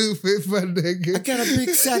stupid, my nigga. I got a big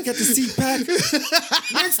sack at the seat pack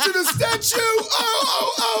next to the statue.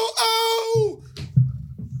 Oh.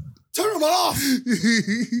 Turn them off.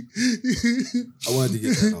 I wanted to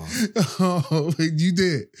get that off. Oh, you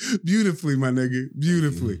did. Beautifully, my nigga.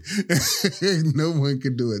 Beautifully. No one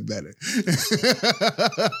could do it better.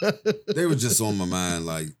 They were just on my mind.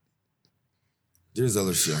 Like, there's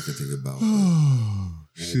other shit I could think about. Oh,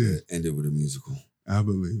 shit. Ended with a musical. I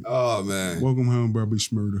believe. Oh, man. Welcome home, Bobby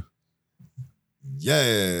Schmurda.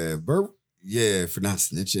 Yeah. Burt. Yeah, for not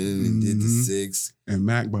snitching and did the 6. And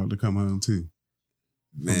Mac about to come home, too.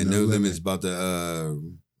 Man, No Limit's about to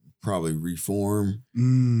probably reform.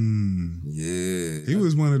 Yeah. He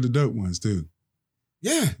was one of the dope ones, too.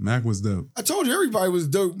 Yeah. Mac was dope. I told you everybody was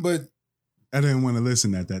dope, but I didn't want to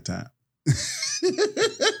listen at that time.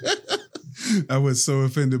 I was so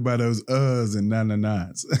offended by those and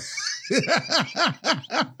na-na-nas.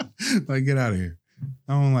 Like, get out of here.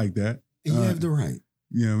 I don't like that. You have the right.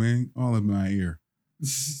 You know what I mean? All in my ear.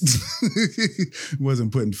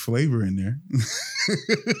 Wasn't putting flavor in there.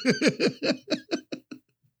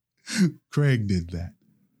 Craig did that.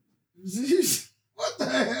 What the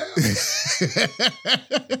hell?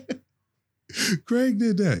 Craig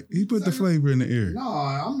did that. He put the flavor in the ear. No,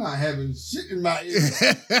 I'm not having shit in my ear.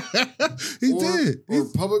 He did. Or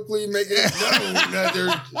publicly making it known that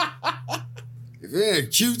there's... If it ain't a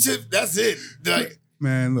Q-tip, that's it. Like,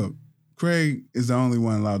 man, look. Craig is the only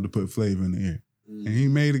one allowed to put flavor in the ear. And he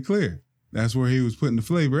made it clear. That's where he was putting the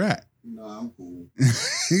flavor at. No, I'm cool.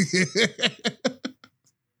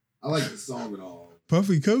 I like the song at all.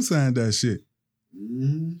 Puffy co-signed that shit.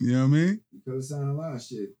 Mm-hmm. You know what I mean? He co-signed a lot of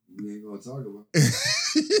shit. We ain't gonna talk about it.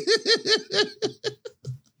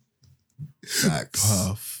 Facts.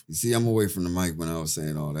 Puff. You see, I'm away from the mic when I was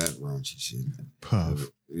saying all that raunchy shit. Puff.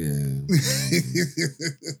 Yeah.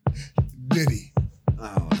 Diddy.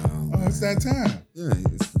 I don't know. Oh, it's that time. Yeah,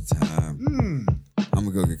 it's the time. I'm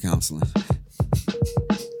gonna go get counseling.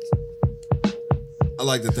 I'd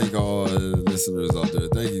like to thank all the listeners out there.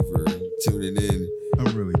 Thank you for tuning in. I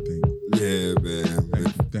really think. Yeah, man.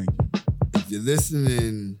 Thank you. If you're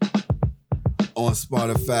listening on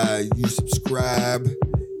Spotify, you subscribe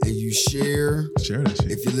and you share. Share that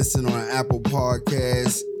shit. If you listen on Apple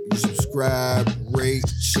Podcasts, you subscribe, rate,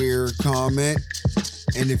 share, comment.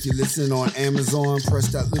 And if you listen on Amazon, press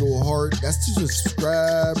that little heart. That's to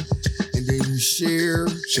subscribe. And then you share.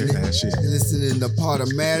 Share and that shit. You listen in the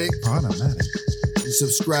Podomatic. Automatic. You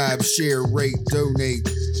subscribe, share, rate, donate.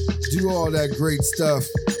 Do all that great stuff.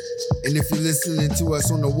 And if you're listening to us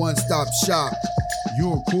on the One Stop Shop,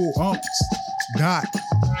 Your Cool Unks dot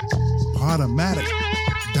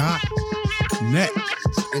Podomatic.net.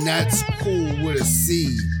 and that's cool with a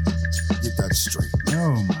C. Get that straight.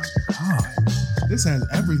 Oh my God. This has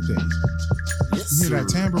everything. Yes, You hear that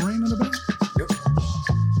sir. tambourine in the back? Yep.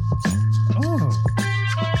 Oh.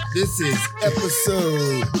 This is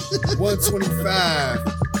episode 125.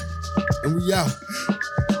 And we out.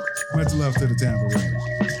 Much love to the tambourine.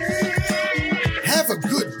 Have a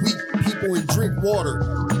good week, people, and drink water.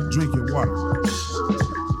 Drink your water.